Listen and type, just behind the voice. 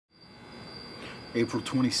April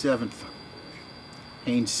 27th,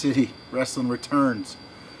 Haines City, Wrestling returns.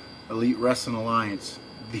 Elite Wrestling Alliance,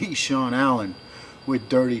 the Sean Allen with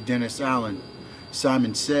Dirty Dennis Allen,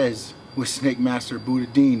 Simon Sez with SnakeMaster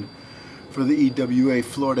Abudadein for the EWA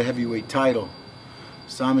Florida Heavyweight Title.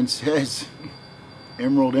 Simon Sez,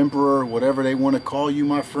 Emerald Emperor, whatever they want to call you,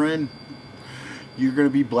 my friend, you're going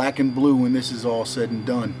to be black and blue when this is all said and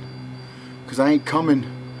done. Because I ain't coming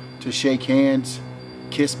to shake hands,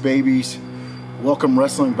 kiss babies, welcome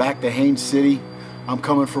wrestling back to Haines City. I'm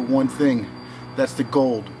coming for one thing. That's the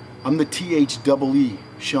gold. I'm the THEE,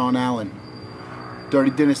 Sean Allen.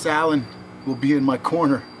 Dirty Dennis Allen will be in my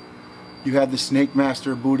corner. You have the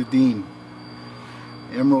SnakeMaster Abudadein.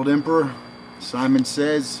 Emerald Emperor, Simon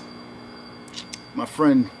Sez, my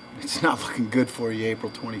friend, it's not looking good for you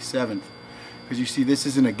April 27th. Because you see, this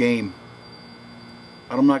isn't a game.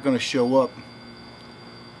 I'm not going to show up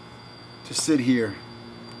to sit here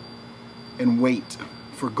and wait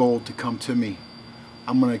for gold to come to me.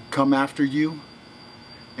 I'm going to come after you,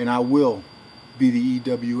 and I will be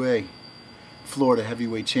the EWA Florida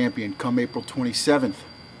Heavyweight Champion come April 27th.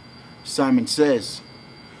 Simon Sez,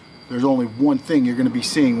 there's only one thing you're going to be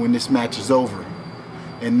seeing when this match is over,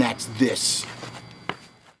 and that's this.